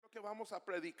Que vamos a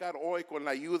predicar hoy con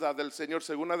la ayuda del Señor,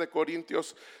 2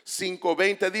 Corintios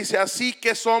 5:20 dice: así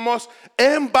que somos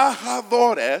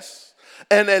embajadores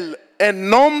en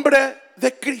nombre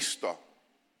de Cristo,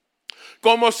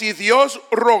 como si Dios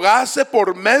rogase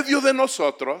por medio de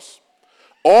nosotros.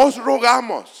 Os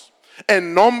rogamos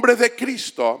en nombre de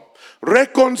Cristo,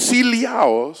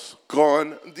 reconciliaos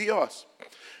con Dios.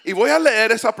 Y voy a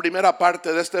leer esa primera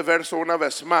parte de este verso una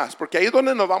vez más, porque ahí es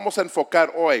donde nos vamos a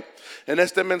enfocar hoy en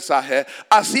este mensaje.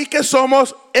 Así que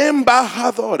somos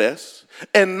embajadores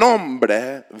en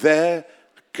nombre de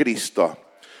Cristo.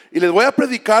 Y les voy a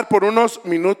predicar por unos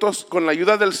minutos con la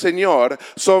ayuda del Señor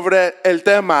sobre el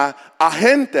tema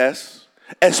Agentes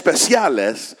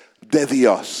Especiales de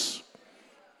Dios.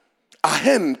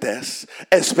 Agentes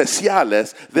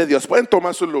Especiales de Dios. Pueden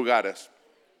tomar sus lugares.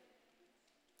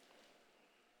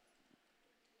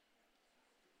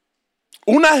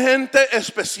 Un agente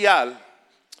especial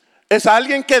es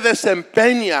alguien que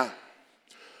desempeña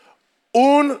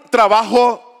un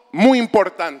trabajo muy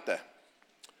importante,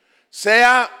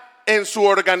 sea en su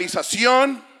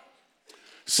organización,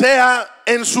 sea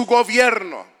en su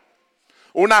gobierno.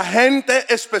 Un agente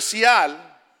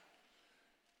especial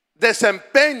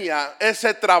desempeña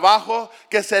ese trabajo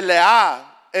que se le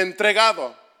ha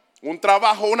entregado. Un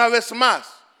trabajo, una vez más,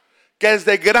 que es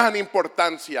de gran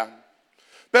importancia.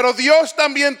 Pero Dios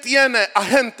también tiene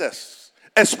agentes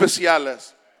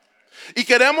especiales. Y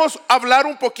queremos hablar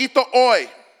un poquito hoy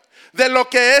de lo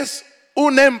que es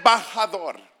un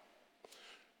embajador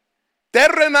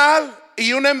terrenal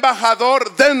y un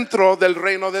embajador dentro del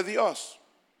reino de Dios.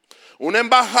 Un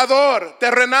embajador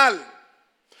terrenal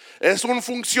es un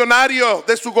funcionario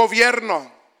de su gobierno,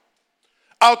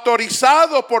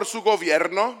 autorizado por su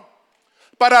gobierno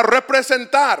para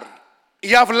representar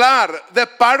y hablar de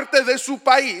parte de su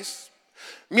país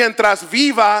mientras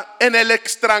viva en el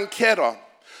extranjero.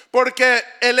 Porque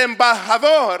el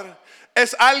embajador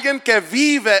es alguien que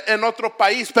vive en otro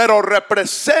país, pero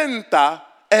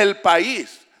representa el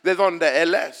país de donde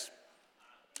él es.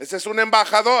 Ese es un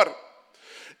embajador.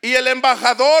 Y el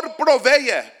embajador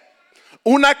provee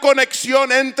una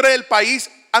conexión entre el país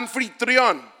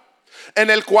anfitrión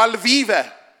en el cual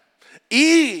vive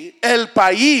y el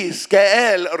país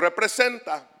que él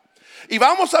representa. Y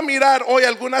vamos a mirar hoy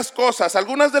algunas cosas,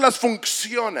 algunas de las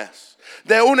funciones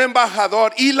de un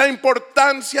embajador y la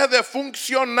importancia de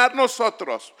funcionar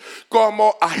nosotros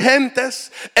como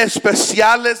agentes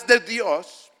especiales de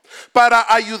Dios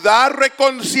para ayudar a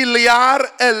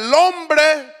reconciliar el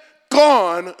hombre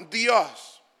con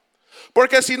Dios.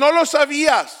 Porque si no lo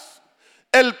sabías,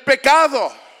 el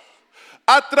pecado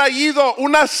ha traído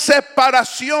una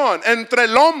separación entre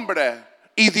el hombre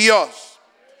y Dios.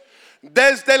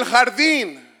 Desde el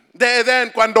jardín de Edén,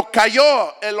 cuando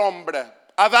cayó el hombre,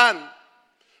 Adán,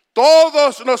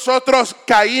 todos nosotros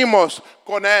caímos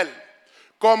con él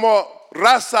como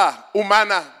raza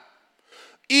humana.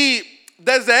 Y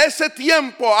desde ese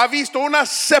tiempo ha visto una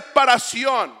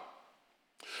separación.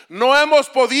 No hemos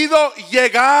podido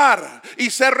llegar y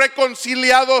ser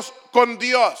reconciliados con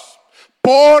Dios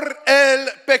por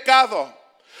el pecado.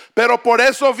 Pero por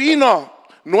eso vino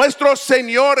nuestro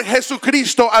Señor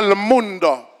Jesucristo al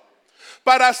mundo,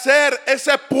 para hacer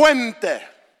ese puente,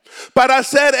 para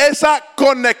hacer esa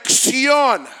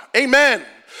conexión,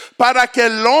 amén, para que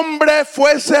el hombre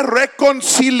fuese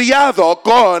reconciliado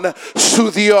con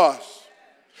su Dios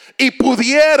y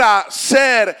pudiera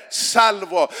ser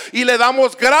salvo. Y le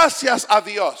damos gracias a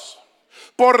Dios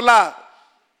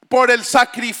por el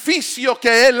sacrificio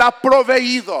que Él ha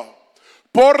proveído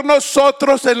por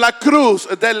nosotros en la cruz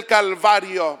del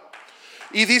Calvario.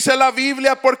 Y dice la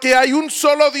Biblia: porque hay un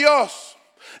solo Dios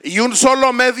y un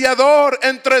solo mediador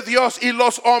entre Dios y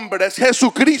los hombres,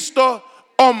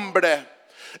 Jesucristo hombre,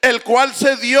 el cual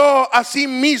se dio a sí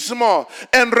mismo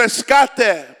en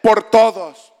rescate por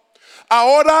todos.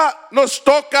 Ahora nos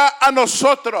toca a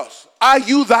nosotros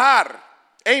ayudar,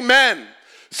 amén,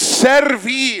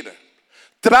 servir,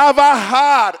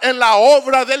 trabajar en la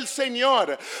obra del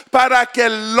Señor para que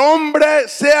el hombre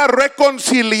sea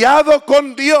reconciliado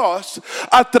con Dios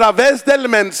a través del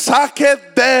mensaje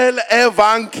del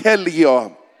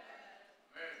evangelio.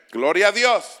 Gloria a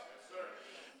Dios.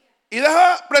 Y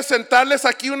deja presentarles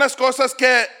aquí unas cosas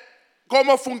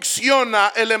cómo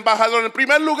funciona el embajador. En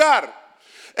primer lugar,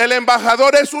 el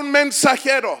embajador es un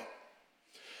mensajero.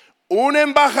 Un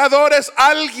embajador es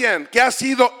alguien que ha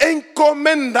sido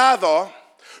encomendado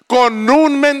con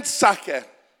un mensaje.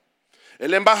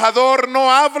 El embajador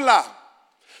no habla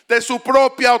de su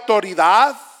propia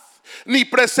autoridad, ni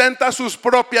presenta sus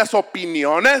propias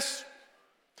opiniones,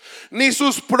 ni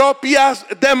sus propias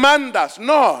demandas.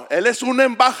 No, él es un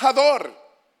embajador.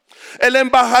 El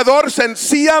embajador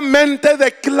sencillamente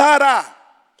declara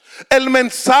el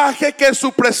mensaje que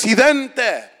su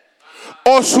presidente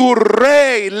o su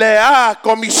rey le ha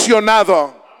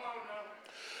comisionado.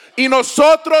 Y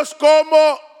nosotros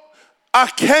como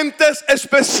agentes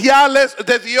especiales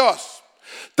de Dios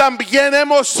también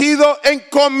hemos sido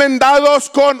encomendados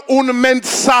con un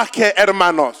mensaje,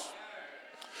 hermanos.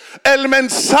 El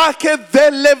mensaje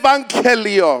del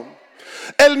evangelio.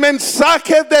 El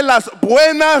mensaje de las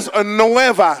buenas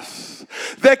nuevas.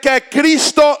 De que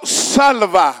Cristo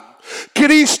salva.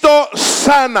 Cristo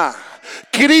sana.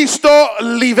 Cristo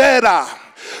libera.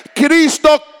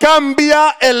 Cristo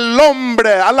cambia el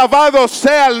hombre. Alabado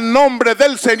sea el nombre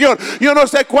del Señor. Yo no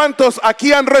sé cuántos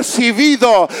aquí han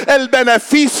recibido el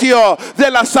beneficio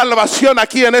de la salvación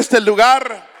aquí en este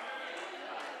lugar.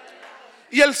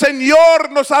 Y el Señor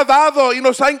nos ha dado y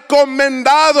nos ha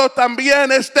encomendado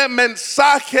también este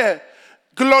mensaje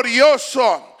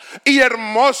glorioso y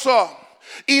hermoso.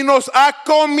 Y nos ha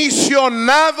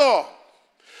comisionado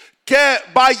que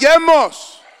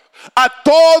vayamos a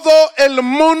todo el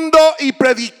mundo y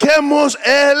prediquemos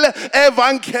el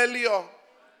evangelio.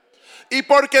 Y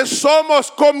porque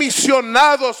somos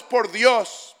comisionados por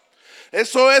Dios,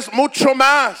 eso es mucho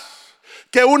más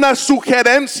que una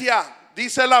sugerencia.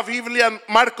 Dice la Biblia en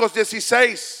Marcos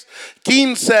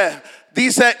 16:15.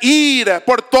 Dice ir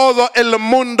por todo el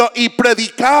mundo y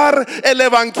predicar el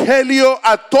evangelio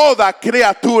a toda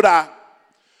criatura.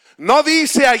 No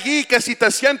dice allí que si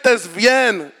te sientes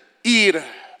bien ir.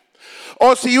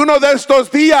 O si uno de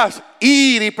estos días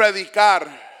ir y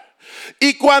predicar.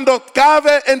 Y cuando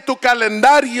cabe en tu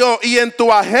calendario y en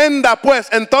tu agenda, pues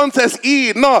entonces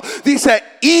ir. No, dice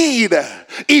ir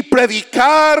y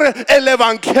predicar el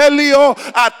evangelio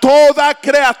a toda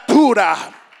criatura.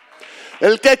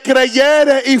 El que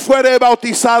creyere y fuere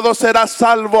bautizado será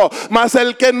salvo, mas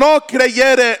el que no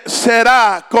creyere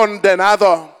será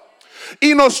condenado.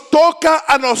 Y nos toca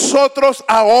a nosotros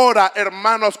ahora,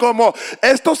 hermanos, como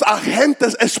estos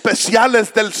agentes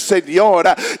especiales del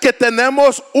Señor, que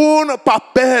tenemos un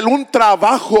papel, un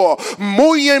trabajo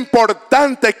muy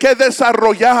importante que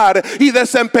desarrollar y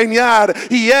desempeñar,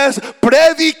 y es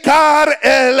predicar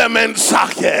el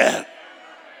mensaje.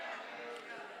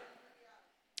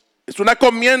 Es una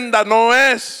encomienda, no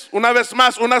es, una vez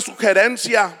más, una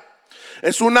sugerencia.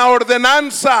 Es una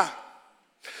ordenanza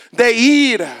de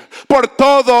ir por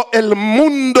todo el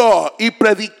mundo y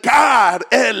predicar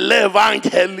el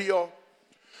evangelio.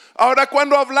 Ahora,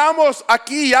 cuando hablamos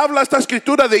aquí y habla esta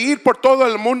escritura de ir por todo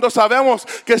el mundo, sabemos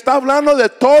que está hablando de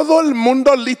todo el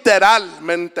mundo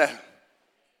literalmente.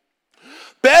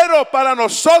 Pero para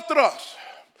nosotros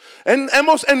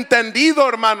hemos entendido,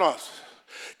 hermanos,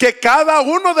 que cada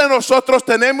uno de nosotros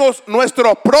tenemos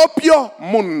nuestro propio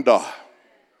mundo.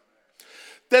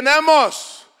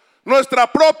 Tenemos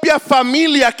nuestra propia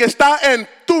familia que está en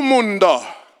tu mundo.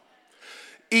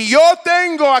 Y yo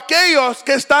tengo aquellos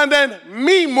que están en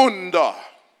mi mundo.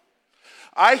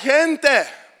 Hay gente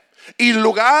y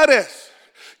lugares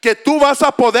que tú vas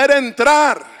a poder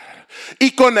entrar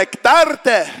y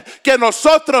conectarte, que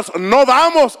nosotros no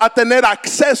vamos a tener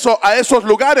acceso a esos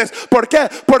lugares. ¿Por qué?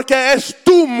 Porque es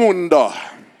tu mundo.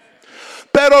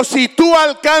 Pero si tú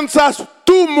alcanzas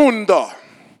tu mundo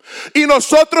y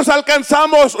nosotros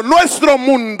alcanzamos nuestro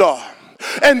mundo,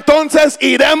 entonces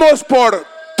iremos por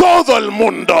todo el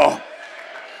mundo.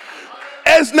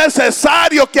 Es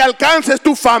necesario que alcances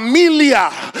tu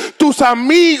familia, tus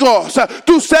amigos,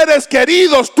 tus seres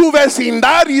queridos, tu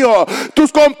vecindario,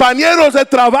 tus compañeros de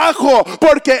trabajo,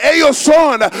 porque ellos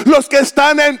son los que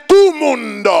están en tu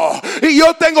mundo. Y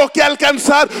yo tengo que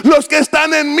alcanzar los que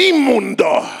están en mi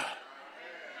mundo.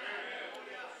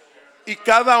 Y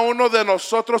cada uno de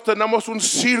nosotros tenemos un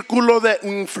círculo de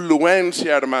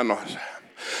influencia, hermanos,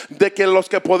 de que los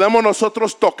que podemos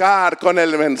nosotros tocar con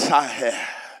el mensaje.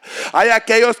 Hay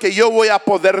aquellos que yo voy a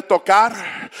poder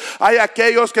tocar, hay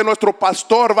aquellos que nuestro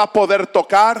pastor va a poder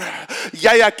tocar, y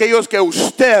hay aquellos que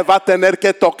usted va a tener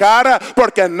que tocar,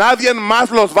 porque nadie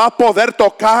más los va a poder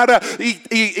tocar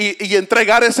y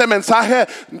entregar ese mensaje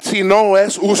si no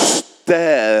es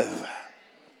usted.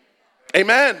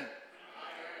 Amén.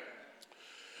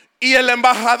 Y el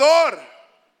embajador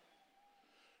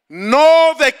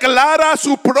no declara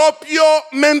su propio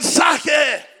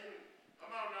mensaje.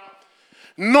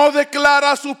 No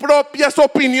declara sus propias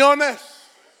opiniones,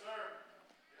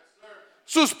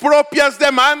 sus propias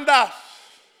demandas.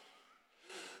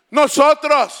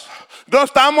 Nosotros no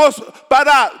estamos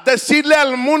para decirle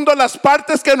al mundo las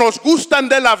partes que nos gustan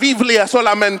de la Biblia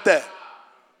solamente.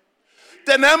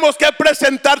 Tenemos que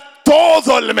presentar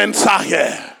todo el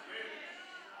mensaje.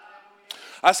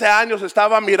 Hace años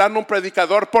estaba mirando un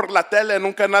predicador por la tele en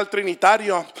un canal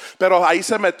trinitario, pero ahí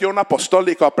se metió un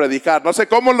apostólico a predicar. No sé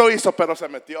cómo lo hizo, pero se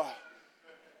metió.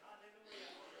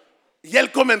 Y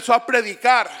él comenzó a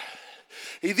predicar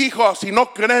y dijo: si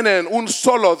no creen en un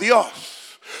solo Dios,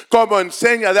 como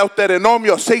enseña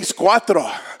Deuteronomio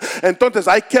 6:4, entonces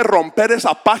hay que romper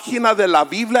esa página de la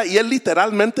Biblia. Y él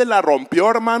literalmente la rompió,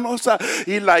 hermanos,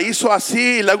 y la hizo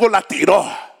así y luego la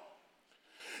tiró.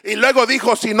 Y luego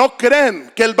dijo: si no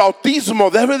creen que el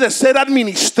bautismo debe de ser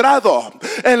administrado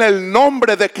en el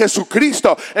nombre de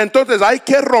Jesucristo, entonces hay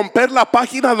que romper la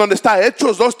página donde está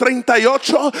Hechos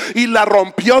 2:38. Y la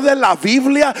rompió de la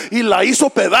Biblia y la hizo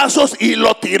pedazos y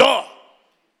lo tiró.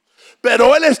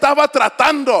 Pero él estaba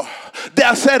tratando de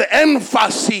hacer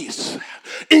énfasis,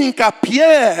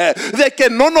 hincapié de que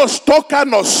no nos toca a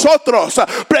nosotros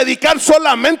predicar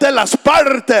solamente las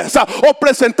partes o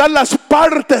presentar las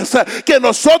partes que a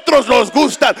nosotros nos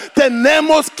gustan.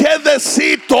 Tenemos que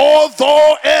decir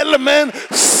todo el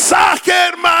mensaje,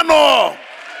 hermano.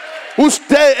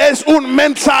 Usted es un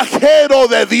mensajero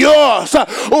de Dios.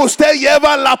 Usted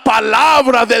lleva la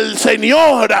palabra del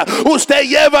Señor. Usted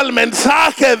lleva el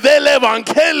mensaje del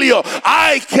evangelio.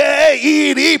 Hay que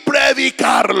ir y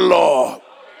predicarlo.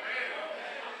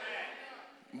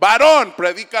 Varón,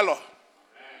 predícalo.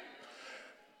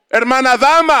 Hermana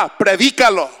dama,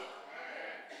 predícalo.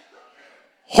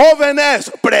 Jóvenes,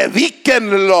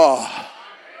 predíquenlo.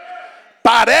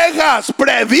 Parejas,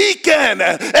 prediquen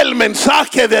el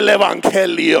mensaje del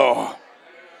evangelio.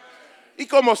 Y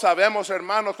como sabemos,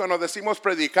 hermanos, cuando decimos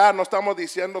predicar, no estamos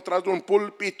diciendo tras de un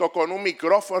púlpito con un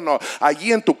micrófono.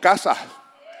 Allí en tu casa,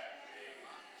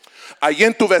 allí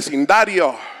en tu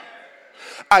vecindario,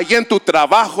 allí en tu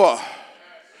trabajo,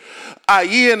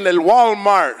 allí en el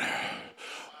Walmart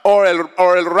o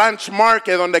el Ranch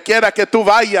Market, donde quiera que tú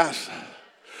vayas.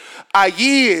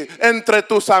 Allí entre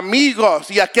tus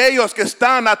amigos y aquellos que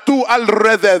están a tu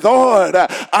alrededor,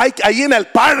 allí en el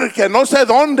parque, no sé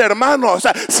dónde, hermanos.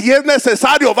 Si es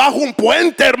necesario, bajo un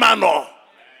puente, hermano.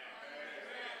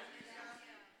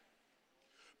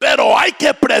 Pero hay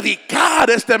que predicar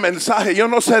este mensaje. Yo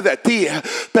no sé de ti,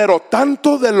 pero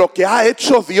tanto de lo que ha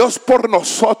hecho Dios por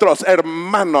nosotros,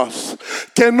 hermanos,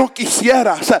 que no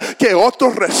quisieras que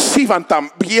otros reciban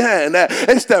también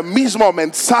este mismo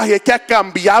mensaje que ha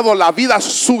cambiado la vida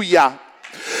suya,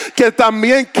 que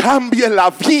también cambie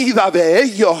la vida de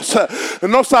ellos.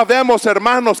 No sabemos,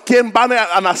 hermanos, quién van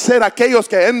a nacer aquellos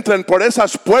que entren por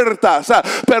esas puertas,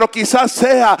 pero quizás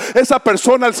sea esa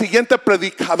persona el siguiente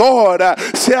predicador,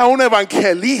 sea un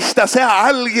evangelista, sea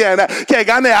alguien que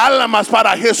gane almas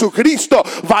para Jesucristo.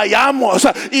 Vayamos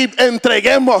y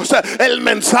entreguemos el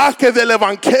mensaje del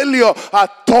evangelio a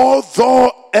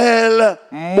todo el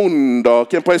mundo.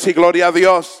 ¿Quién puede decir gloria a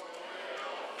Dios?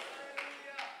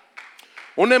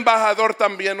 Un embajador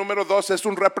también, número 2, es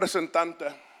un representante.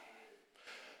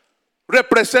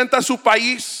 Representa su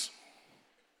país,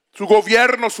 su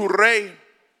gobierno, su rey.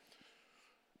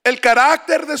 El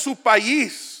carácter de su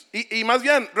país, y más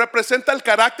bien representa el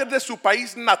carácter de su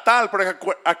país natal. Porque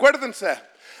acuérdense,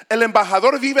 el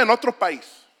embajador vive en otro país,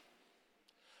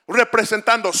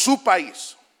 representando su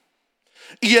país.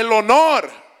 Y el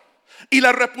honor y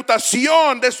la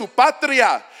reputación de su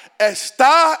patria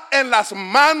está en las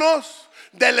manos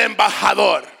del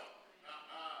embajador.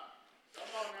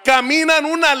 Caminan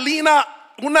una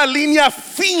línea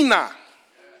fina,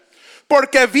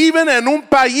 porque viven en un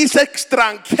país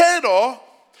extranjero,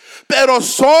 pero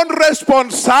son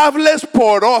responsables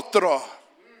por otro.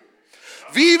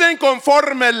 Viven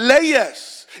conforme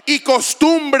leyes y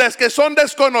costumbres que son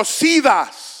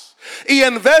desconocidas y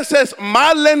en veces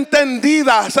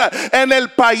malentendidas en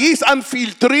el país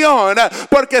anfitrión,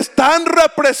 porque están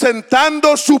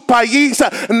representando su país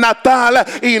natal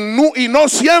y no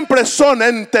siempre son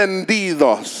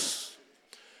entendidos.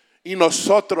 Y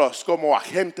nosotros, como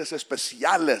agentes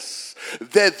especiales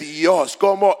de Dios,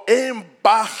 como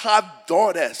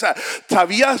embajadores,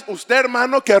 ¿sabías usted,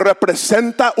 hermano, que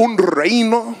representa un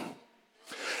reino?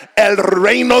 El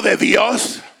reino de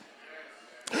Dios.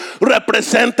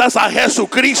 Representas a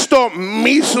Jesucristo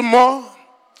mismo.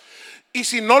 Y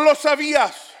si no lo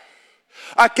sabías,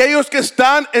 aquellos que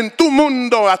están en tu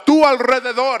mundo, a tu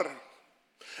alrededor,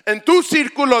 en tu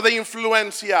círculo de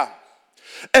influencia,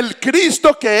 el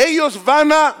Cristo que ellos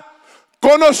van a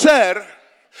conocer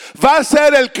va a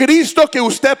ser el Cristo que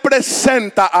usted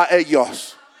presenta a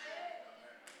ellos.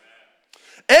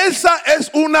 Esa es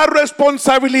una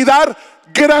responsabilidad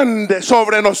grande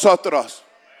sobre nosotros,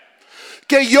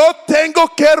 que yo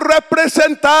tengo que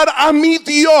representar a mi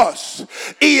Dios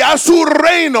y a su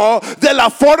reino de la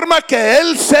forma que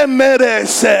Él se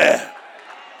merece.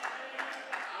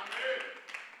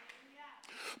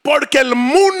 Porque el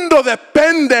mundo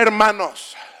depende,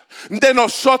 hermanos, de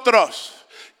nosotros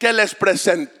que les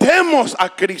presentemos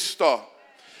a Cristo.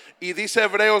 Y dice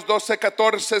Hebreos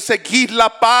 12:14, seguid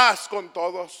la paz con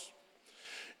todos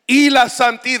y la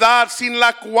santidad, sin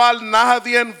la cual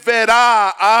nadie verá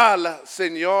al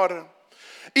Señor.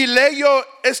 Y leo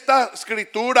esta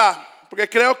escritura porque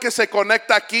creo que se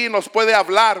conecta aquí, nos puede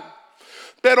hablar.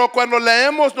 Pero cuando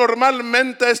leemos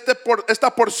normalmente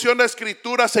esta porción de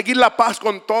escritura, seguir la paz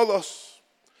con todos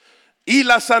y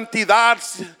la santidad,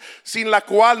 sin la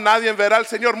cual nadie verá al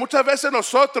Señor, muchas veces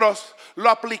nosotros lo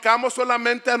aplicamos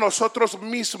solamente a nosotros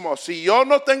mismos. Si yo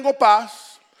no tengo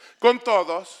paz con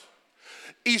todos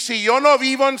y si yo no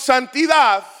vivo en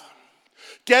santidad,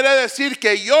 quiere decir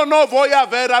que yo no voy a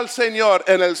ver al Señor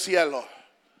en el cielo.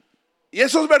 Y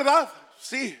eso es verdad,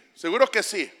 sí, seguro que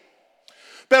sí.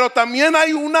 Pero también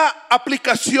hay una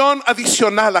aplicación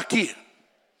adicional aquí.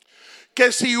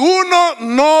 Que si uno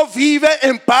no vive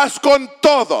en paz con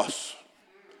todos,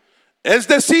 es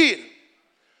decir,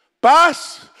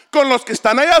 paz con los que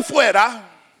están allá afuera,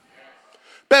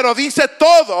 pero dice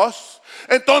todos,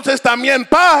 entonces también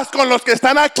paz con los que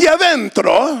están aquí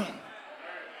adentro.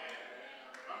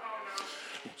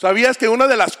 ¿Sabías que una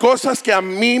de las cosas que a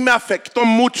mí me afectó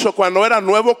mucho cuando era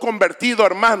nuevo convertido,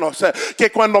 hermanos,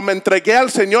 que cuando me entregué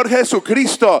al Señor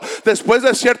Jesucristo, después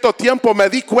de cierto tiempo me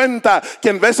di cuenta que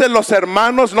en veces los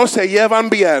hermanos no se llevan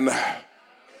bien?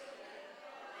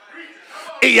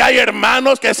 Y hay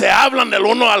hermanos que se hablan del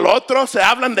uno al otro, se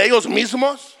hablan de ellos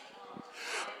mismos.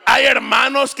 Hay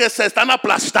hermanos que se están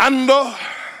aplastando.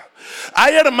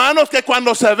 Hay hermanos que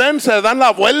cuando se ven se dan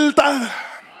la vuelta.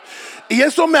 Y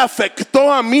eso me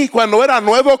afectó a mí cuando era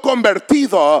nuevo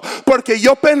convertido, porque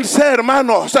yo pensé,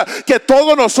 hermanos, que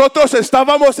todos nosotros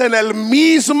estábamos en el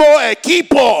mismo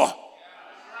equipo.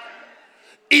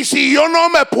 Y si yo no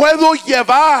me puedo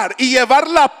llevar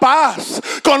la paz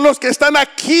con los que están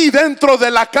aquí dentro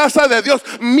de la casa de Dios,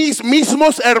 mis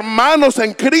mismos hermanos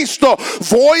en Cristo,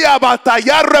 voy a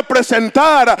batallar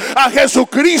representar a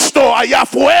Jesucristo allá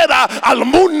afuera al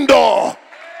mundo.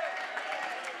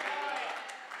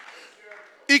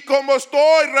 Y como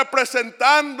estoy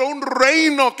representando un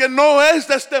reino que no es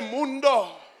de este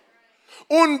mundo,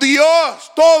 un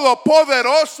Dios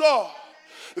todopoderoso,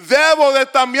 debo de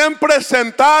también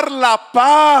presentar la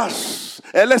paz.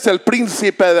 Él es el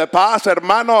príncipe de paz,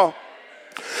 hermano.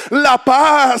 La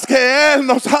paz que Él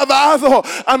nos ha dado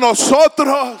a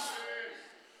nosotros.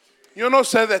 Yo no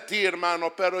sé de ti,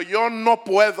 hermano, pero yo no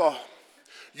puedo.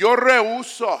 Yo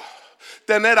rehúso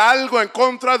tener algo en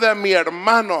contra de mi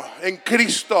hermano en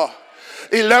Cristo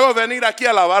y luego venir aquí a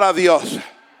alabar a Dios.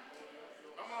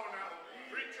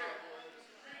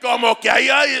 Como que hay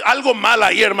algo mal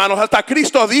ahí, hermanos. Hasta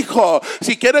Cristo dijo,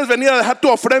 si quieres venir a dejar tu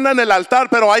ofrenda en el altar,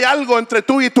 pero hay algo entre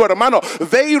tú y tu hermano,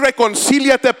 ve y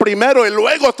reconcíliate primero y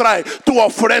luego trae tu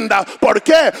ofrenda. ¿Por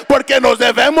qué? Porque nos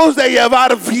debemos de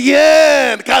llevar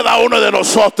bien cada uno de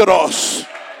nosotros.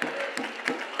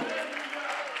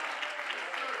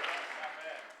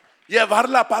 Llevar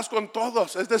la paz con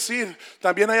todos, es decir,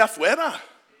 también allá afuera.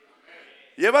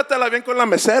 Llévatela bien con la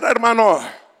mesera, hermano.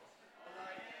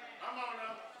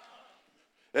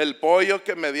 El pollo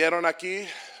que me dieron aquí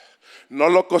no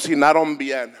lo cocinaron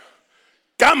bien.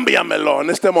 Cámbiamelo en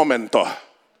este momento.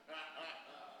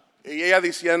 Y ella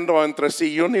diciendo entre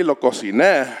sí, yo ni lo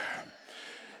cociné.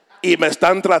 Y me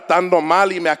están tratando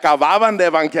mal y me acababan de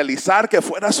evangelizar que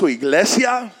fuera a su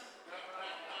iglesia.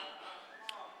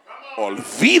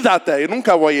 Olvídate,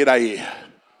 nunca voy a ir ahí.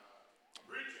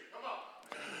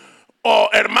 Oh,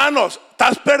 hermanos,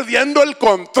 estás perdiendo el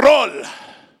control.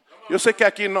 Yo sé que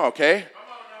aquí no, ¿ok?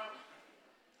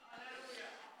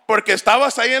 Porque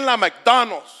estabas ahí en la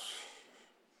McDonald's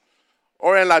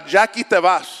o en la Jackie te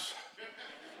vas.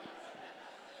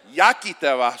 Jackie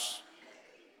te vas.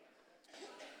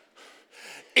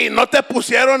 Y no te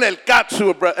pusieron el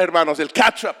ketchup, hermanos, el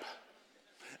ketchup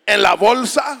en la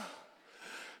bolsa.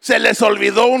 Se les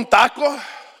olvidó un taco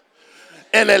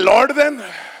en el orden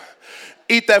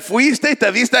y te fuiste y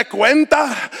te diste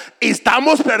cuenta y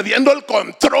estamos perdiendo el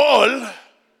control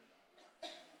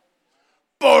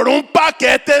por un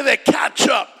paquete de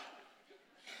ketchup,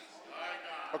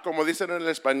 o como dicen en el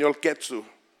español, ketchup,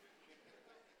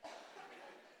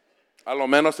 a lo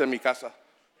menos en mi casa.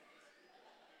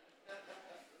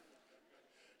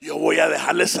 Yo voy a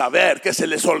dejarles saber que se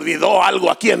les olvidó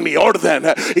algo aquí en mi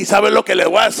orden. Y ¿saben lo que les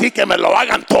voy a decir? Que me lo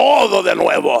hagan todo de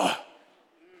nuevo.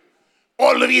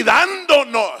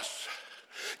 Olvidándonos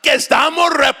que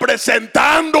estamos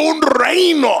representando un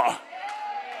reino.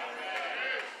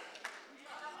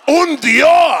 Un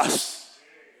Dios.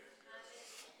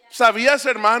 ¿Sabías,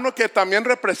 hermano, que también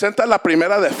representa la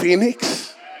primera de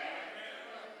Phoenix?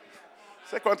 No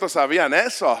sé cuántos sabían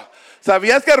eso.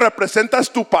 ¿Sabías que representas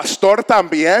tu pastor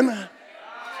también?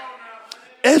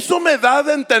 Eso me da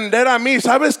de entender a mí,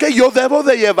 ¿sabes qué? Yo debo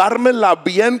de llevármela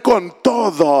bien con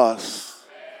todos.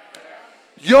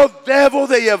 Yo debo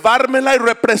de llevármela y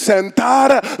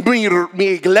representar mi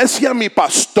iglesia, mi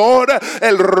pastor,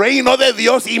 el reino de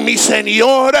Dios y mi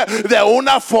Señor de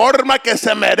una forma que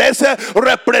se merece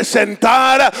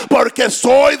representar, porque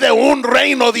soy de un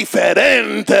reino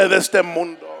diferente de este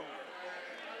mundo.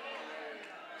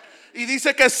 Y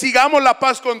dice que sigamos la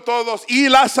paz con todos y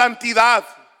la santidad.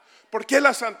 ¿Por qué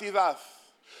la santidad?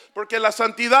 Porque la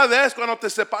santidad es cuando te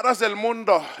separas del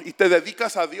mundo y te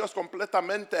dedicas a Dios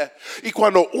completamente. Y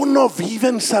cuando uno vive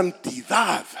en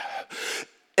santidad,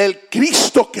 el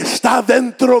Cristo que está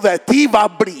dentro de ti va a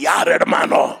brillar,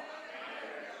 hermano.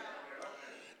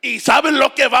 ¿Y saben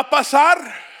lo que va a pasar?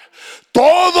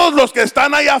 Todos los que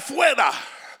están allá afuera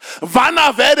van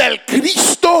a ver el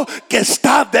Cristo que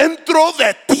está dentro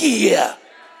de ti.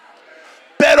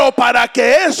 Pero para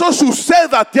que eso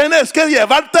suceda, tienes que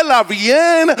llevártela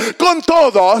bien con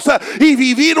todos y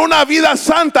vivir una vida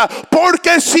santa.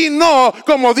 Porque si no,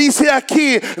 como dice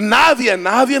aquí, nadie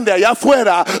de allá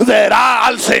afuera verá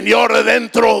al Señor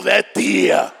dentro de ti.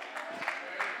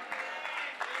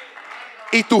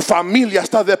 Y tu familia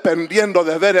está dependiendo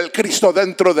de ver el Cristo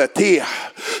dentro de ti.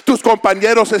 Tus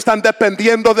compañeros están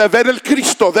dependiendo de ver el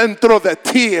Cristo dentro de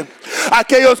ti.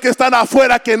 Aquellos que están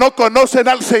afuera que no conocen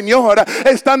al Señor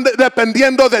están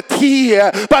dependiendo de ti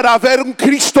para ver un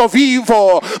Cristo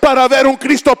vivo, para ver un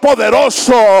Cristo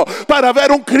poderoso, para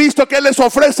ver un Cristo que les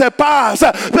ofrece paz.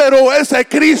 Pero ese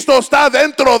Cristo está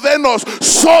dentro de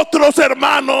nosotros,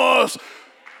 hermanos.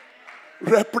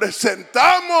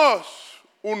 Representamos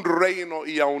un reino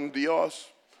y a un Dios.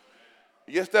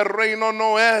 Y este reino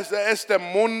no es de este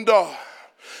mundo.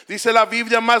 Dice la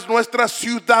Biblia, más nuestra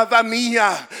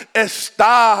ciudadanía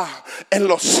está en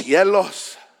los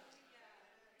cielos.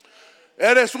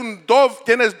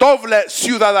 Tienes doble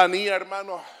ciudadanía,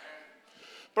 hermano.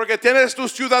 Porque tienes tu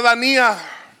ciudadanía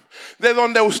de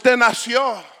donde usted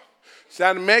nació,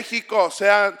 sea en México,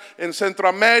 sea en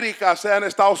Centroamérica, sea en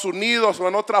Estados Unidos o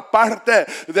en otra parte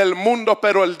del mundo.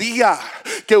 Pero el día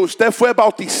que usted fue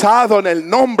bautizado en el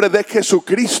nombre de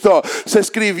Jesucristo, se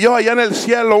escribió allá en el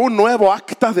cielo un nuevo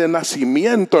acta de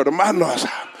nacimiento, hermanos.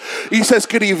 Y se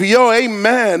escribió,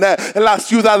 amén, la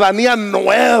ciudadanía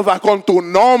nueva con tu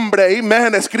nombre,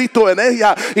 amén, escrito en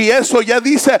ella. Y eso ya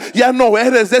dice, ya no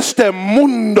eres de este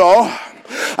mundo,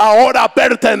 ahora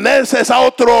perteneces a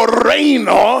otro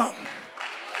reino,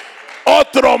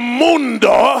 otro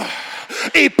mundo.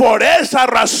 Y por esa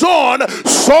razón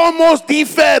somos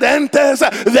diferentes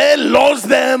de los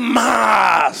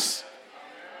demás.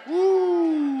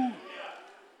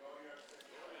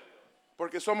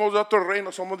 Porque somos de otro reino,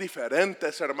 somos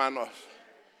diferentes, hermanos.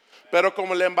 Pero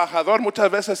como el embajador muchas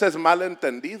veces es mal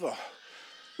entendido.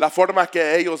 La forma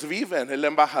que ellos viven, el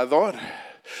embajador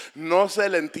no se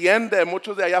le entiende.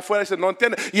 Muchos de allá afuera dicen no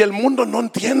entienden. Y el mundo no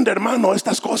entiende, hermano,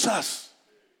 estas cosas.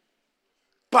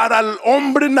 Para el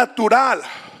hombre natural,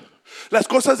 las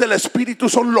cosas del Espíritu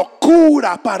son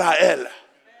locura para él.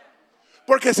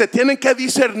 Porque se tienen que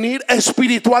discernir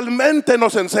espiritualmente,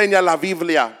 nos enseña la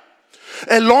Biblia.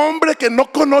 El hombre que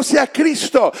no conoce a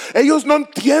Cristo, ellos no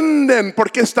entienden por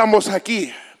qué estamos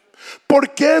aquí.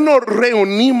 ¿Por qué nos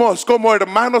reunimos como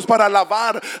hermanos para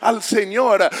alabar al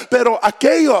Señor? Pero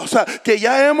aquellos que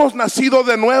ya hemos nacido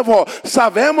de nuevo,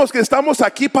 sabemos que estamos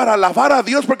aquí para alabar a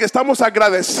Dios porque estamos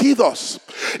agradecidos.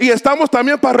 Y estamos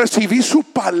también para recibir su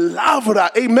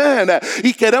palabra, amén.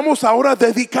 Y queremos ahora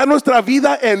dedicar nuestra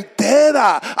vida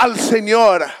entera al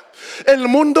Señor. El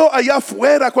mundo allá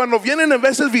afuera, cuando vienen a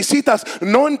veces visitas,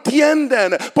 no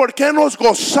entienden por qué nos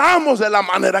gozamos de la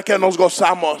manera que nos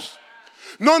gozamos.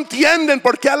 No entienden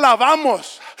por qué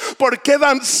alabamos, por qué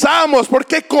danzamos, por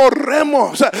qué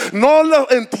corremos. No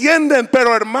lo entienden,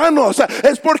 pero hermanos,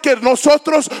 es porque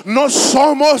nosotros no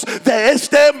somos de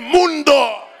este mundo.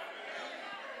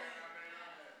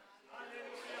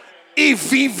 Y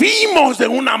vivimos de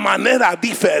una manera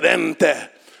diferente.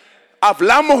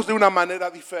 Hablamos de una manera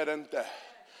diferente.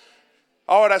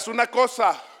 Ahora es una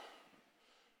cosa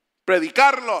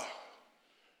predicarlo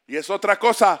y es otra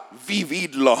cosa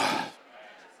vivirlo.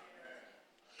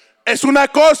 Es una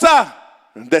cosa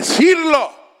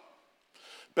decirlo,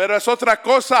 pero es otra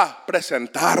cosa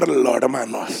presentarlo,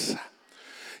 hermanos.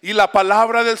 Y la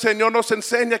palabra del Señor nos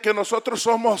enseña que nosotros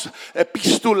somos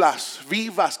epístolas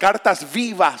vivas, cartas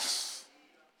vivas,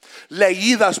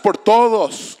 leídas por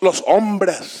todos los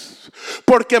hombres.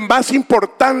 Porque más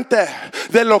importante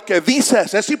de lo que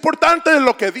dices, es importante de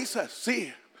lo que dices,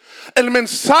 sí. El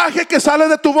mensaje que sale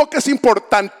de tu boca es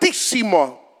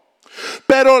importantísimo.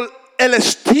 Pero el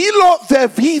estilo de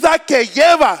vida que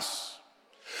llevas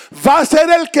va a ser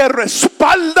el que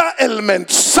respalda el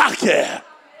mensaje.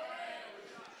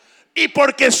 Y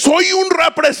porque soy un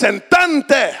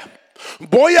representante,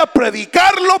 voy a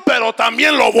predicarlo, pero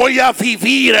también lo voy a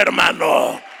vivir,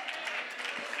 hermano.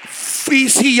 Y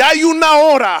si hay una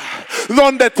hora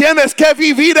donde tienes que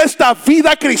vivir esta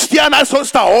vida cristiana, es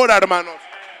esta hora, hermanos.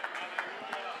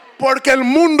 Porque el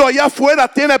mundo allá afuera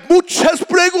tiene muchas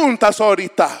preguntas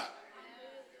ahorita.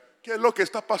 ¿Qué es lo que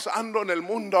está pasando en el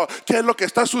mundo? ¿Qué es lo que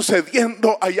está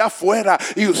sucediendo allá afuera?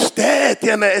 Y usted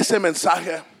tiene ese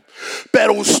mensaje.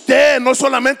 Pero usted no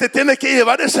solamente tiene que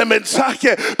llevar ese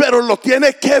mensaje, pero lo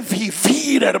tiene que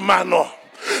vivir, hermano.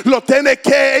 Lo tiene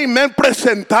que,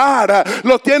 presentar,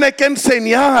 lo tiene que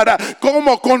enseñar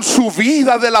como con su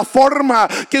vida, de la forma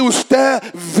que usted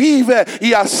vive.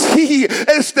 Y así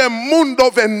este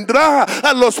mundo vendrá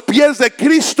a los pies de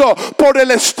Cristo por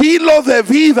el estilo de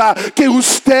vida que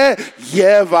usted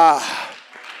lleva.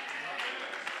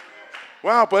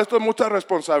 Wow, pues esto es mucha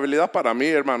responsabilidad para mí,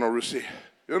 hermano Rusi.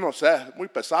 Yo no sé, muy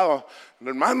pesado.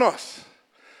 Hermanos,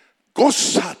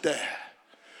 gózate.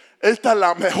 Esta es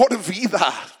la mejor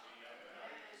vida.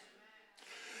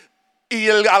 Y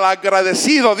el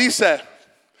agradecido dice: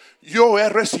 yo he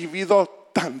recibido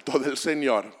tanto del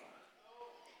Señor.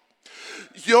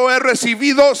 Yo he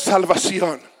recibido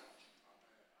salvación,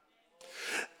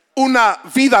 una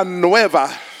vida nueva,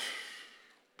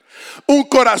 un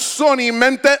corazón y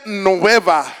mente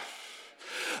nueva.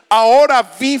 Ahora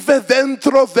vive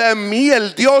dentro de mí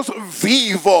el Dios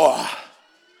vivo.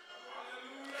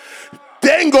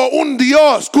 Tengo un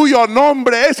Dios cuyo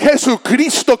nombre es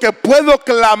Jesucristo, que puedo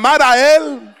clamar a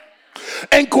Él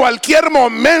en cualquier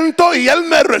momento y Él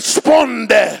me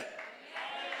responde.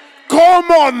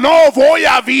 ¿Cómo no voy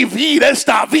a vivir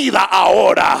esta vida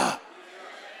ahora?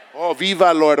 Oh,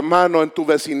 vívalo, hermano, en tu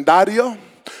vecindario.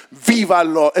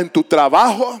 Vívalo en tu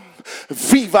trabajo.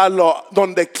 Vívalo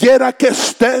donde quiera que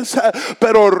estés,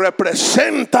 pero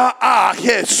representa a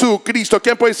Jesucristo.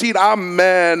 ¿Quién puede decir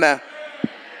amén?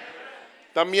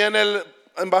 También el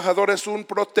embajador es un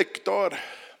protector.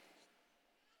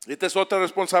 Esta es otra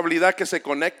responsabilidad que se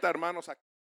conecta, hermanos, a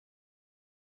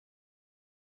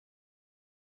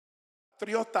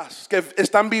patriotas que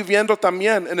están viviendo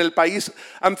también en el país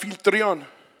anfitrión.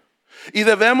 Y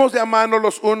debemos de amarnos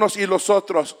los unos y los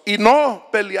otros y no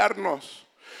pelearnos.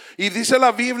 Y dice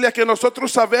la Biblia que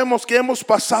nosotros sabemos que hemos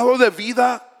pasado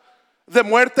de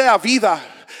muerte a vida,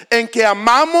 en que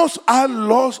amamos a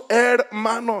los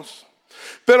hermanos.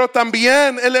 Pero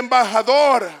también el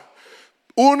embajador,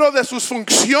 una de sus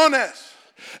funciones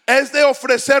es de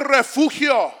ofrecer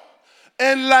refugio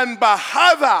en la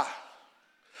embajada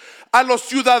a los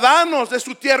ciudadanos de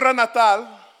su tierra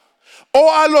natal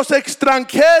o a los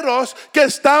extranjeros que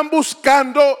están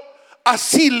buscando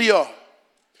asilo,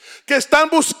 que están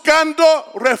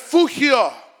buscando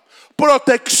refugio,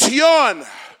 protección.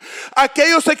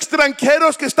 Aquellos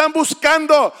extranjeros que están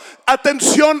buscando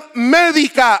atención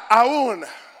médica aún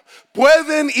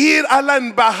pueden ir a la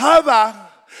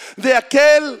embajada de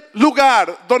aquel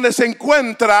lugar donde se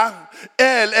encuentra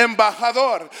el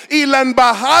embajador. Y la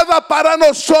embajada para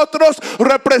nosotros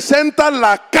representa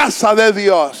la casa de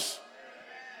Dios.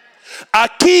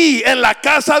 Aquí en la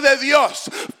casa de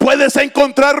Dios puedes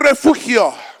encontrar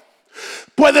refugio,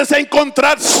 puedes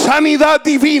encontrar sanidad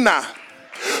divina,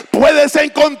 puedes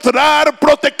encontrar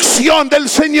protección del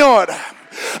Señor.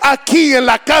 Aquí en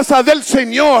la casa del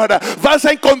Señor vas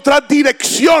a encontrar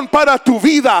dirección para tu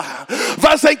vida,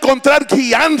 vas a encontrar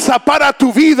guianza para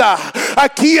tu vida.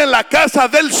 Aquí en la casa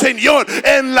del Señor,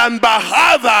 en la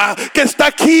embajada que está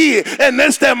aquí en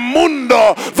este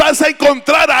mundo, vas a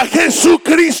encontrar a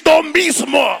Jesucristo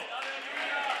mismo.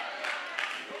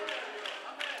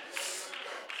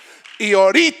 Y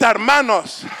ahorita,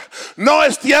 hermanos, no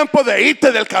es tiempo de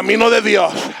irte del camino de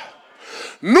Dios.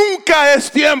 Nunca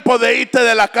es tiempo de irte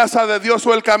de la casa de Dios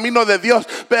o el camino de Dios.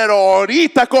 Pero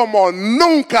ahorita como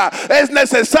nunca es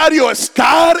necesario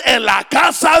estar en la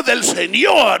casa del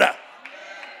Señor.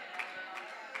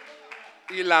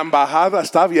 Y la embajada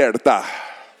está abierta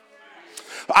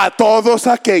a todos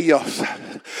aquellos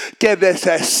que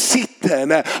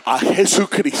necesiten a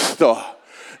Jesucristo.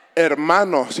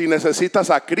 Hermano, si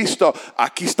necesitas a Cristo,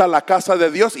 aquí está la casa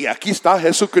de Dios y aquí está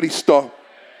Jesucristo.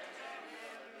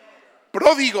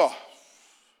 Pródigo,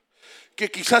 que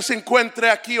quizás se encuentre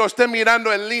aquí o esté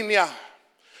mirando en línea,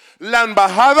 la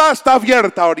embajada está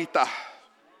abierta ahorita.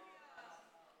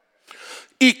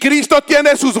 Y Cristo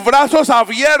tiene sus brazos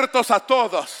abiertos a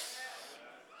todos.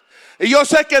 Y yo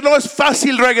sé que no es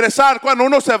fácil regresar cuando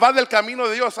uno se va del camino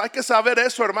de Dios. Hay que saber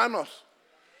eso, hermanos.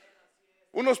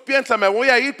 Unos piensan, me voy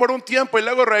a ir por un tiempo y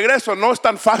luego regreso. No es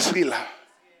tan fácil.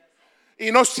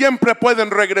 Y no siempre pueden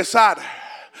regresar.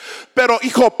 Pero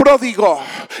hijo pródigo,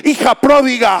 hija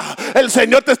pródiga, el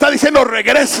Señor te está diciendo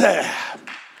regrese.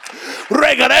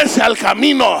 Regrese al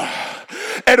camino.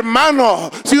 Hermano,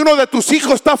 si uno de tus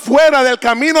hijos está fuera del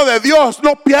camino de Dios,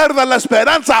 no pierdas la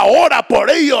esperanza, ora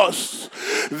por ellos.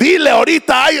 Dile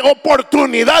ahorita hay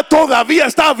oportunidad, todavía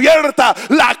está abierta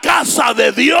la casa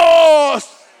de Dios.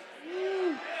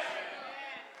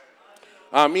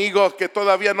 Amigo, que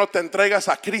todavía no te entregas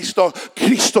a Cristo,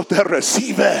 Cristo te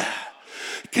recibe.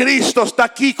 Cristo está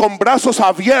aquí con brazos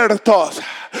abiertos.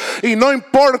 Y no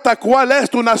importa cuál es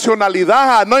tu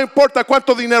nacionalidad, no importa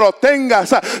cuánto dinero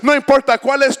tengas, no importa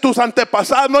cuál es tus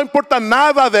antepasados, no importa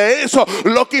nada de eso.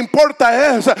 Lo que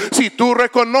importa es si tú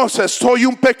reconoces, soy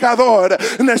un pecador,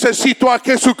 necesito a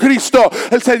Jesucristo.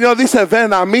 El Señor dice,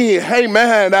 ven a mí,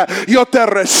 amén, yo te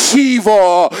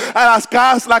recibo.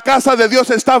 La casa de Dios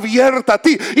está abierta a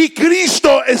ti y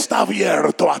Cristo está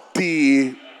abierto a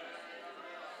ti.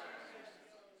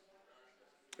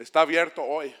 Está abierto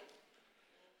hoy.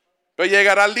 Pero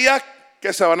llegará el día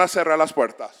que se van a cerrar las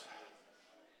puertas.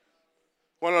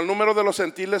 Cuando el número de los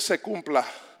gentiles se cumpla,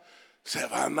 se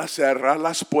van a cerrar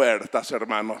las puertas,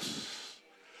 hermanos.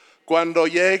 Cuando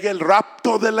llegue el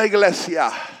rapto de la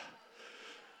iglesia,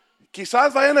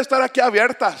 quizás vayan a estar aquí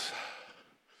abiertas.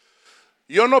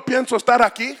 Yo no pienso estar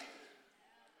aquí.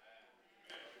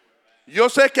 Yo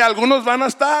sé que algunos van a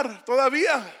estar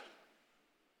todavía.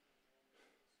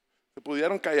 Se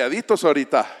pudieron calladitos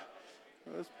ahorita.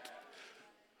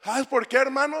 ¿Sabes por qué,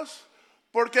 hermanos?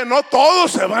 Porque no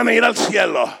todos se van a ir al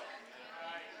cielo.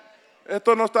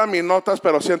 Esto no está en mis notas,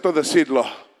 pero siento decirlo.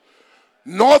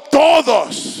 No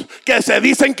todos que se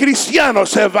dicen cristianos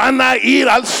se van a ir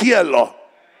al cielo.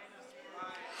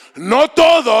 No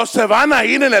todos se van a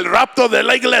ir en el rapto de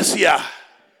la iglesia.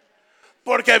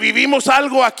 Porque vivimos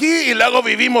algo aquí y luego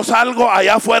vivimos algo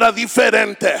allá afuera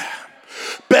diferente.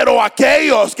 Pero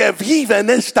aquellos que viven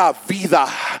esta vida,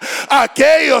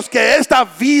 aquellos que esta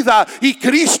vida y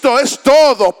Cristo es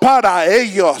todo para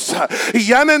ellos,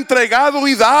 y han entregado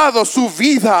y dado su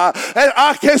vida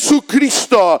a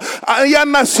Jesucristo, y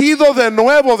han nacido de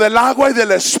nuevo del agua y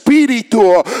del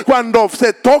Espíritu. Cuando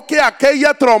se toque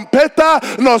aquella trompeta,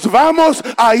 nos vamos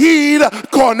a ir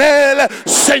con el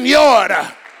Señor.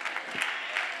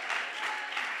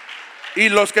 Y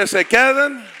los que se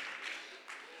queden,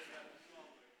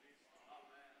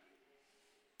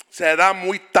 será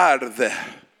muy tarde.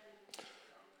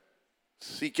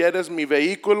 Si quieres mi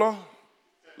vehículo,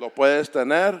 lo puedes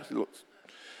tener.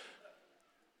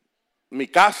 Mi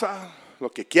casa, lo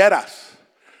que quieras.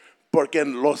 Porque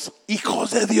los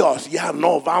hijos de Dios ya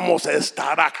no vamos a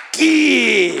estar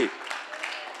aquí.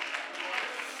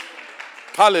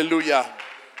 Aleluya.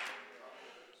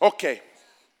 Ok.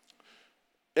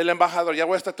 El embajador, ya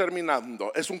voy a estar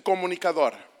terminando, es un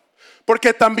comunicador.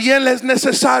 Porque también es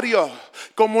necesario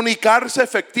comunicarse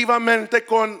efectivamente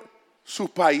con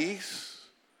su país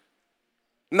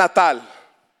natal.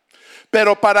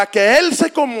 Pero para que él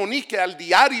se comunique al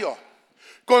diario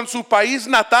con su país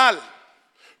natal,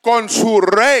 con su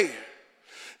rey,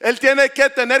 él tiene que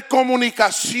tener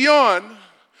comunicación,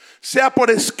 sea por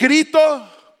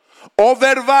escrito o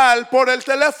verbal por el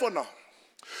teléfono.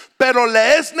 Pero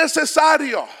le es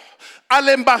necesario al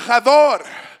embajador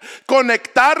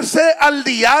conectarse al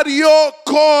diario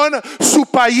con su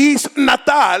país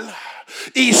natal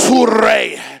y su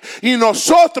rey. Y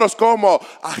nosotros como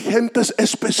agentes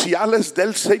especiales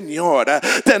del Señor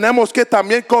tenemos que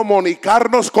también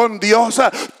comunicarnos con Dios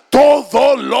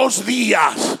todos los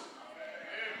días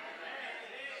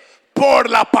por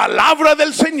la palabra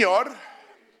del Señor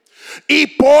y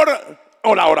por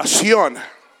la oración.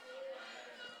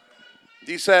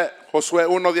 Dice Josué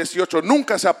 1:18,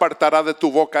 nunca se apartará de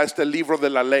tu boca este libro de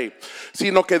la ley,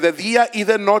 sino que de día y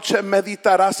de noche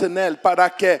meditarás en él, para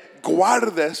que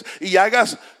guardes y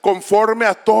hagas conforme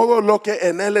a todo lo que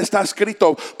en él está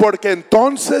escrito, porque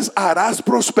entonces harás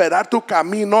prosperar tu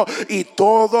camino y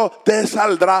todo te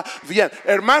saldrá bien.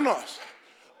 Hermanos,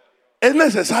 es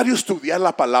necesario estudiar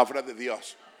la palabra de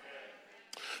Dios.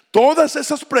 Todas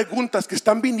esas preguntas que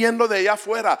están viniendo de allá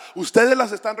afuera, ustedes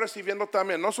las están recibiendo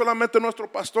también. No solamente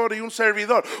nuestro pastor y un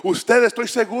servidor. Ustedes, estoy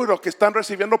seguro que están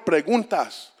recibiendo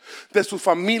preguntas de su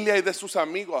familia y de sus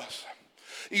amigos.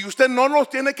 Y usted no los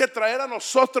tiene que traer a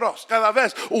nosotros cada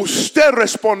vez. Usted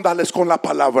respóndales con la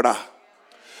palabra.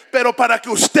 Pero para que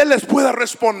usted les pueda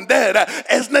responder,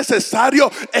 es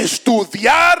necesario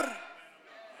estudiar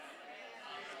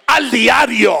al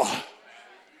diario.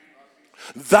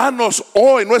 Danos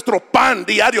hoy nuestro pan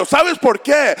diario. ¿Sabes por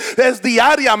qué? Es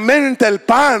diariamente el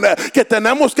pan que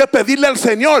tenemos que pedirle al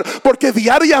Señor, porque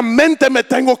diariamente me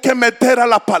tengo que meter a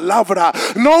la palabra.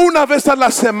 No una vez a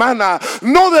la semana,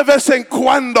 no de vez en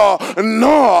cuando,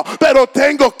 no, pero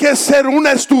tengo que ser un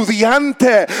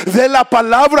estudiante de la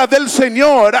palabra del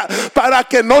Señor para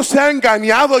que no sea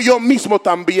engañado yo mismo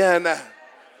también.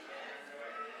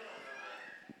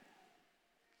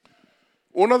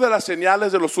 Una de las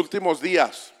señales de los últimos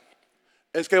días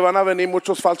es que van a venir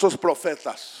muchos falsos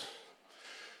profetas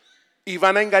y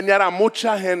van a engañar a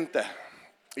mucha gente.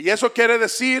 Y eso quiere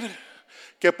decir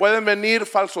que pueden venir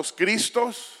falsos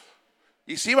cristos,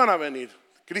 y sí van a venir.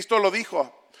 Cristo lo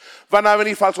dijo. Van a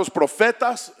venir falsos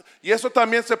profetas, y eso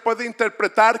también se puede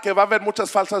interpretar que va a haber muchas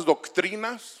falsas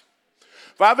doctrinas.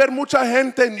 Va a haber mucha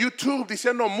gente en YouTube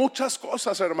diciendo muchas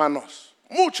cosas, hermanos,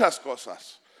 muchas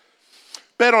cosas.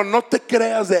 Pero no te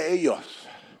creas de ellos.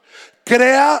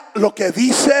 Crea lo que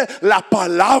dice la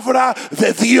palabra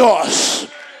de Dios.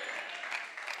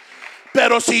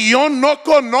 Pero si yo no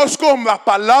conozco la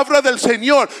palabra del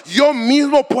Señor, yo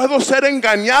mismo puedo ser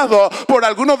engañado por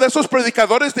alguno de esos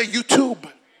predicadores de YouTube.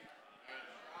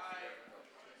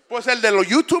 Pues el de los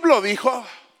YouTube lo dijo.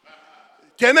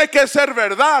 Tiene que ser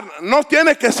verdad. No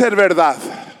tiene que ser verdad.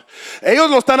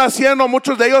 Ellos lo están haciendo,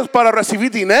 muchos de ellos, para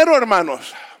recibir dinero,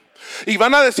 hermanos. Y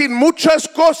van a decir muchas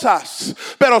cosas,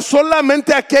 pero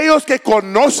solamente aquellos que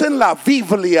conocen la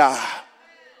Biblia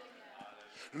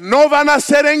no van a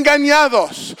ser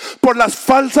engañados por las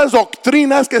falsas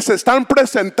doctrinas que se están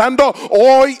presentando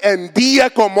hoy en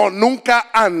día como nunca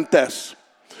antes.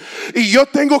 Y yo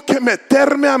tengo que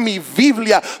meterme a mi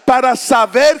Biblia para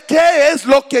saber qué es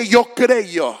lo que yo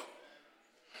creo.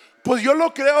 Pues yo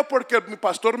lo creo porque mi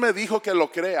pastor me dijo que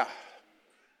lo crea.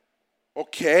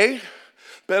 Ok.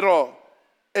 Pero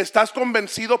 ¿estás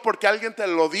convencido porque alguien te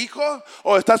lo dijo?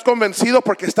 ¿O estás convencido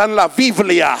porque está en la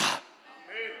Biblia?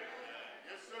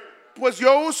 Pues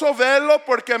yo uso velo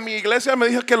porque mi iglesia me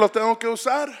dijo que lo tengo que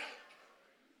usar.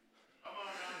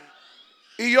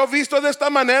 Y yo visto de esta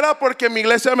manera porque mi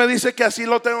iglesia me dice que así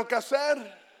lo tengo que hacer.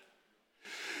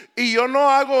 Y yo no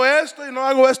hago esto y no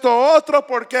hago esto otro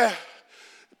porque...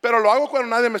 Pero lo hago cuando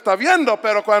nadie me está viendo.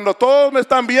 Pero cuando todos me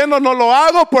están viendo no lo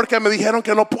hago porque me dijeron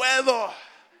que no puedo.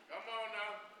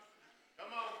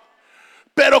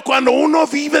 Pero cuando uno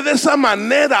vive de esa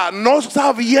manera, no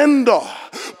sabiendo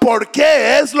por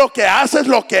qué es lo que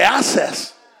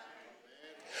haces,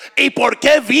 y por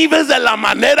qué vives de la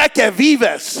manera que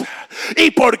vives,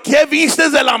 y por qué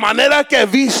vistes de la manera que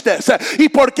vistes, y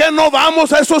por qué no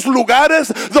vamos a esos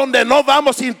lugares donde no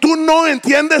vamos. Si tú no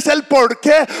entiendes el por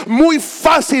qué, muy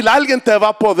fácil alguien te va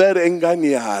a poder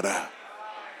engañar.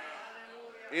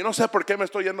 Y no sé por qué me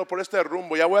estoy yendo por este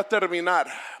rumbo, ya voy a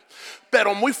terminar.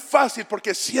 Pero muy fácil,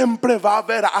 porque siempre va a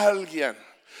haber alguien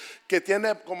que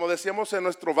tiene, como decíamos en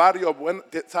nuestro barrio,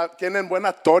 tienen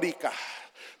buena tórica,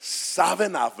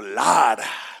 saben hablar.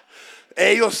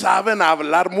 Ellos saben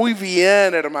hablar muy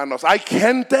bien, hermanos. Hay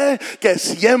gente que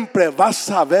siempre va a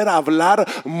saber hablar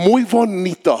muy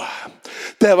bonito.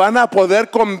 Te van a poder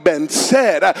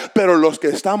convencer, pero los que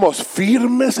estamos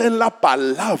firmes en la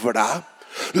palabra,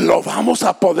 lo vamos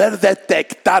a poder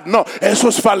detectar. No, eso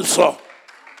es falso.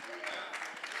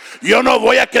 Yo no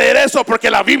voy a creer eso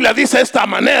porque la Biblia dice de esta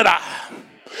manera.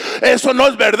 Eso no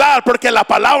es verdad porque la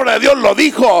palabra de Dios lo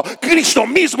dijo. Cristo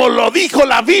mismo lo dijo,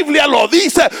 la Biblia lo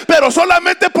dice, pero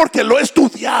solamente porque lo he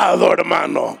estudiado,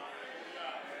 hermano.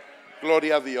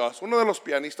 Gloria a Dios. Uno de los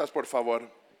pianistas, por favor.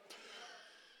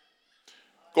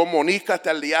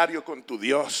 Comunícate al diario con tu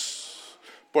Dios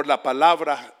por la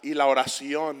palabra y la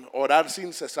oración. Orar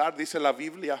sin cesar, dice la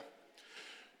Biblia.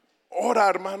 Ora,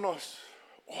 hermanos.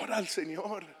 Ora al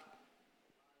Señor.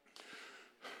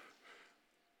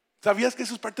 ¿Sabías que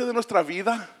eso es parte de nuestra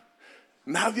vida?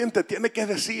 Nadie te tiene que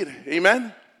decir.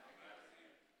 Amén.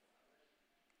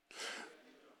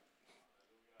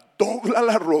 Dobla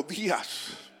las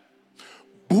rodillas.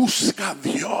 Busca a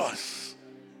Dios.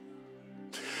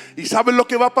 ¿Y sabes lo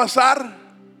que va a pasar?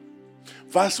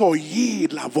 Vas a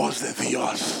oír la voz de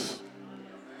Dios.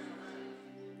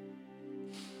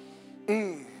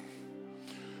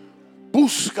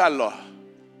 Búscalo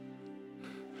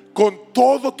con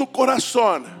todo tu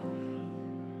corazón.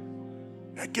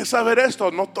 Hay que saber esto,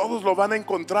 no todos lo van a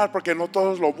encontrar porque no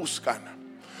todos lo buscan.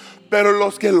 Pero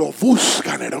los que lo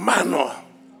buscan, hermano,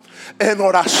 en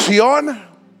oración,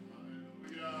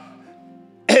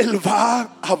 Él va a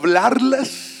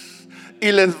hablarles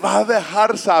y les va a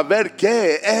dejar saber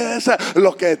qué es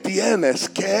lo que tienes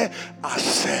que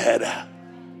hacer.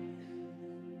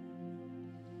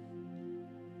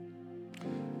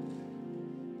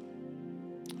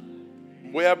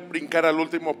 Voy a brincar al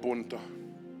último punto.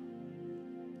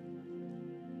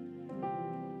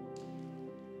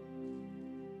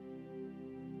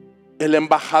 El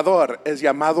embajador es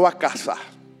llamado a casa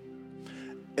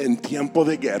en tiempo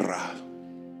de guerra.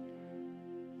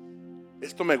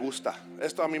 Esto me gusta,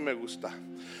 esto a mí me gusta.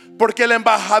 Porque el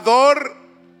embajador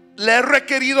le ha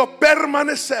requerido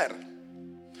permanecer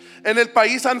en el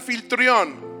país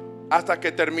anfitrión hasta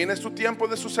que termine su tiempo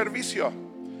de su servicio.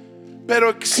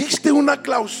 Pero existe una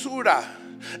cláusula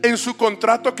en su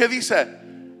contrato que dice: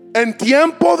 en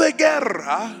tiempo de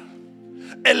guerra,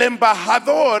 el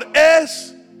embajador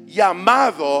es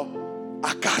llamado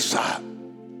a casa.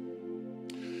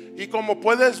 Y como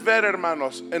puedes ver,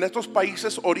 hermanos, en estos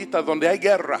países ahorita donde hay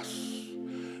guerras,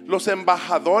 los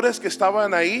embajadores que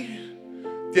estaban ahí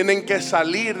tienen que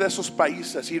salir de esos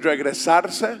países y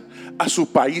regresarse a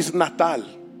su país natal.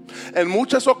 En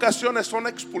muchas ocasiones son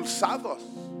expulsados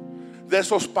de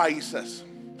esos países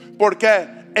porque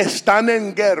están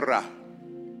en guerra.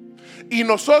 Y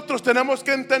nosotros tenemos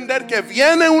que entender que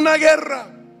viene una guerra.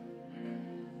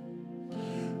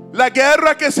 La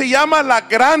guerra que se llama la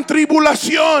gran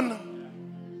tribulación,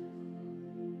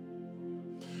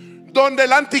 donde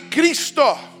el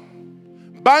anticristo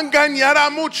va a engañar a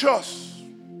muchos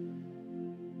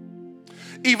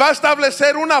y va a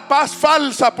establecer una paz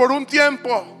falsa por un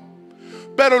tiempo,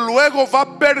 pero luego va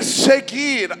a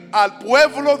perseguir al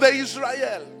pueblo de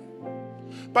Israel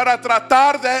para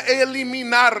tratar de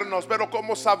eliminarnos. Pero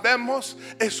como sabemos,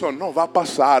 eso no va a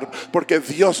pasar, porque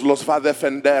Dios los va a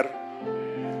defender.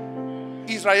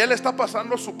 Israel está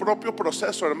pasando su propio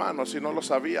proceso, hermanos, si no lo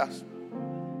sabías.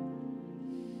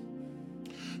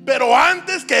 Pero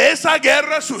antes que esa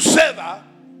guerra suceda,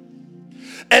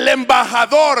 el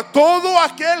embajador, todo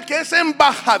aquel que es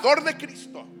embajador de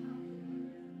Cristo,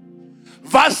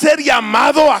 va a ser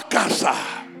llamado a casa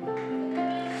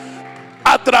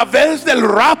a través del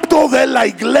rapto de la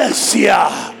iglesia.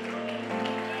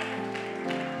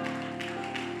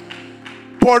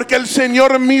 Porque el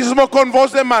Señor mismo, con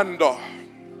voz de mando,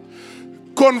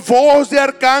 con voz de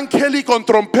arcángel y con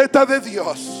trompeta de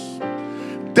Dios,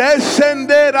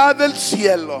 descenderá del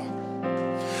cielo,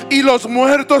 y los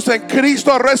muertos en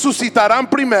Cristo resucitarán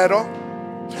primero.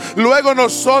 Luego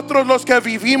nosotros, los que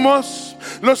vivimos,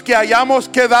 los que hayamos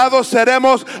quedado,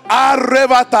 seremos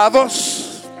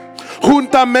arrebatados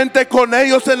juntamente con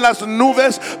ellos en las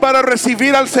nubes para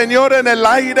recibir al Señor en el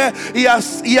aire, y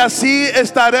así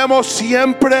estaremos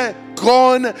siempre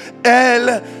con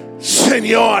el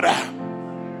Señor.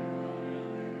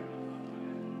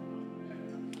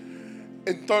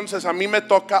 Entonces a mí me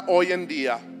toca hoy en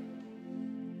día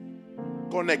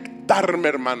conectarme,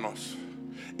 hermanos,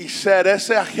 y ser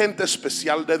ese agente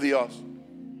especial de Dios,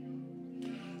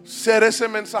 ser ese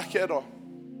mensajero,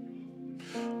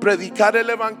 predicar el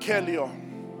evangelio,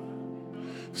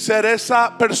 ser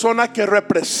esa persona que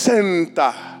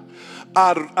representa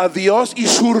a Dios y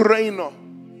su reino,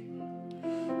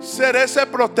 ser ese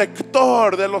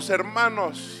protector de los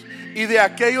hermanos y de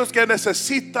aquellos que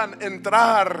necesitan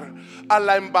entrar a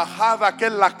la embajada, que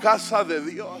es la casa de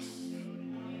Dios.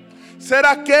 Ser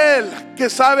aquel que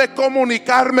sabe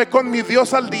comunicarme con mi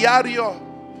Dios al diario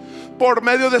por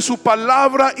medio de su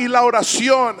palabra y la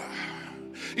oración.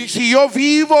 Y si yo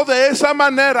vivo de esa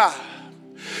manera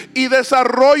y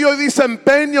desarrollo y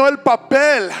desempeño el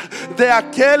papel de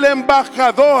aquel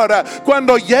embajador,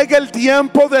 cuando llegue el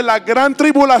tiempo de la gran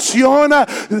tribulación,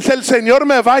 el Señor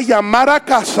me va a llamar a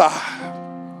casa,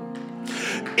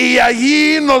 y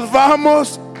allí nos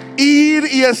vamos a ir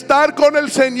y estar con el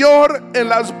Señor en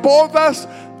las bodas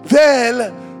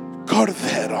del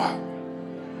Cordero.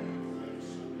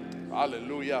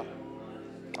 Aleluya.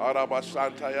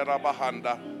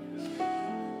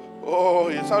 Oh,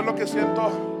 ¿y sabes lo que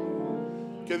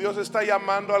siento? Que Dios está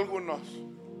llamando a algunos.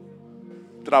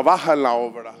 Trabaja en la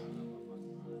obra.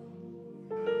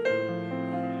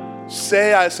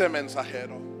 Sea ese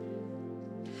mensajero.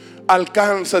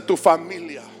 Alcanza tu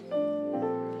familia.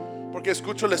 Porque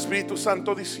escucho el Espíritu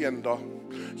Santo diciendo: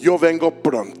 yo vengo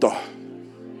pronto.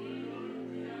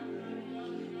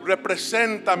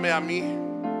 Represéntame a mí.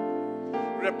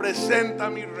 Representa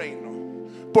mi reino,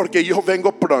 porque yo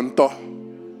vengo pronto.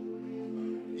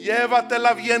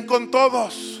 Llévatela bien con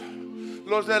todos,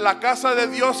 los de la casa de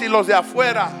Dios y los de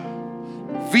afuera.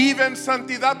 Vive en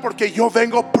santidad, porque yo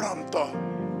vengo pronto.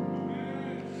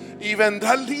 Y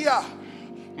vendrá el día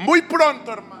muy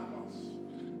pronto, hermanos,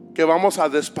 que vamos a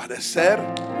desaparecer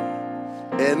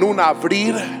en un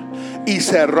abrir y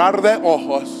cerrar de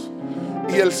ojos.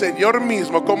 Y el Señor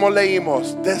mismo, como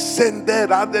leímos,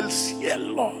 descenderá del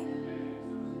cielo.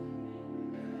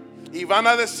 Y van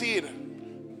a decir: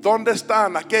 ¿dónde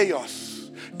están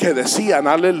aquellos que decían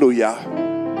aleluya?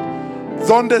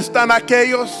 ¿Dónde están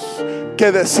aquellos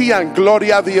que decían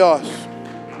gloria a Dios?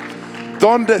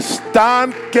 ¿Dónde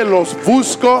están que los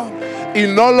busco y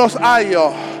no los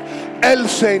hallo? El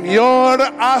Señor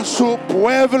a su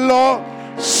pueblo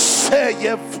se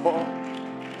llevó.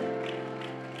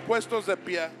 Puestos de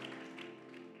pie.